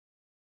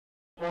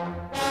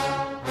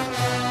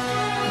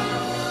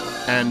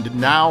And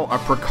now a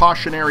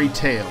precautionary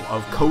tale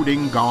of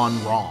coding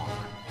gone wrong.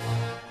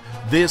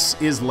 This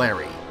is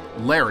Larry.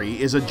 Larry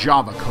is a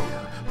Java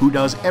coder who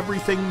does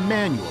everything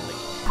manually,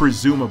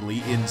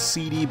 presumably in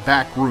seedy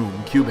backroom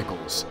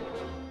cubicles.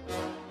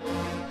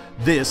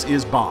 This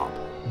is Bob.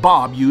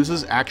 Bob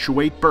uses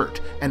Actuate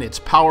BIRT and its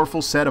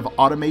powerful set of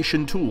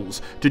automation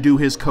tools to do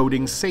his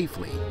coding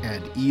safely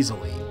and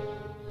easily.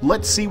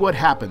 Let's see what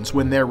happens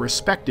when their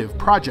respective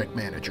project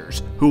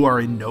managers, who are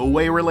in no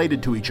way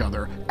related to each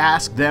other,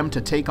 ask them to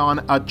take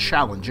on a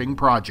challenging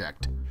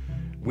project.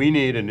 We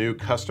need a new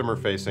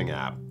customer-facing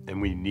app,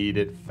 and we need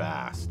it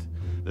fast.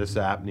 This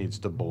app needs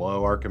to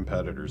blow our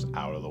competitors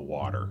out of the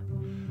water.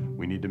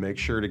 We need to make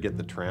sure to get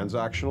the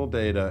transactional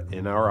data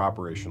in our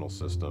operational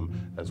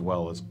system, as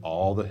well as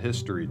all the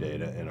history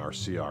data in our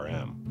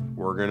CRM.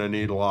 We're going to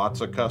need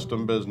lots of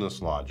custom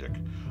business logic.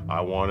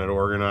 I want it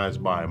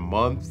organized by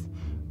month,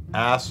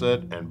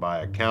 asset, and by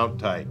account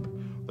type.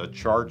 The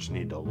charts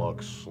need to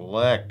look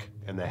slick,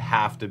 and they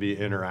have to be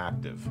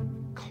interactive.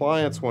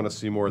 Clients want to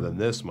see more than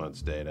this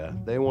month's data.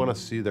 They want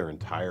to see their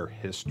entire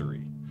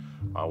history.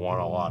 I want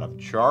a lot of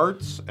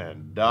charts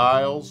and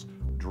dials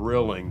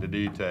drilling the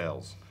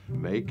details.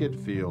 Make it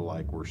feel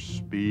like we're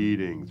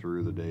speeding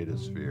through the data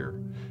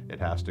sphere. It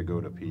has to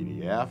go to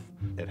PDF,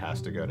 it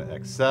has to go to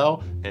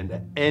Excel, and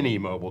to any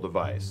mobile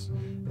device.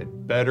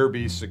 It better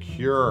be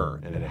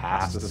secure, and it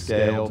has to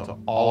scale to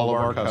all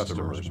of our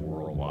customers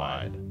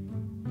worldwide.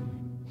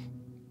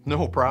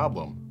 No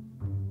problem.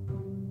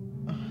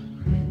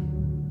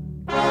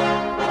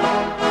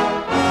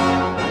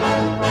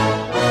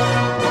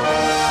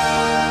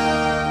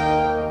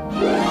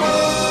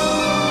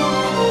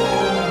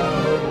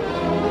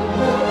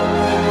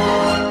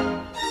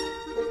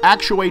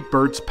 Actuate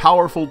BIRT's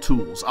powerful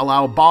tools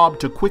allow Bob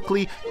to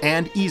quickly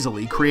and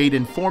easily create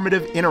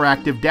informative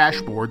interactive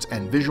dashboards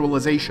and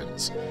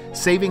visualizations,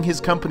 saving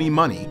his company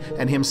money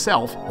and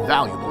himself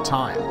valuable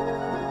time.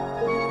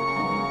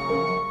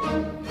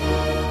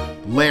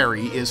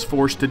 Larry is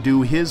forced to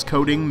do his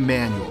coding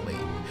manually.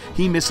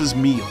 He misses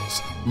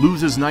meals,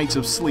 loses nights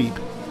of sleep,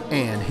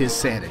 and his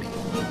sanity.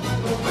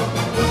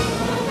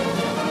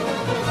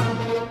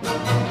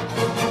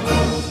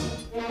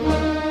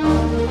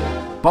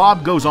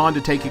 Bob goes on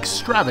to take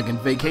extravagant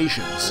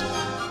vacations,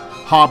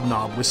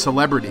 hobnob with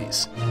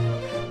celebrities,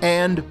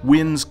 and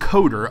wins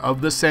Coder of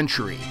the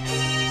Century.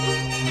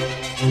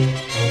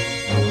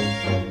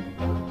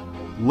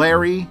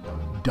 Larry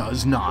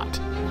does not.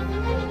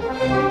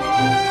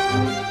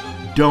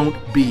 Don't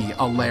be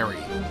a Larry.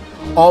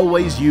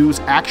 Always use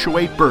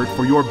Actuate BIRT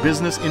for your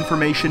business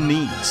information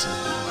needs.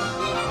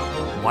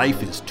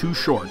 Life is too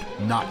short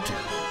not to.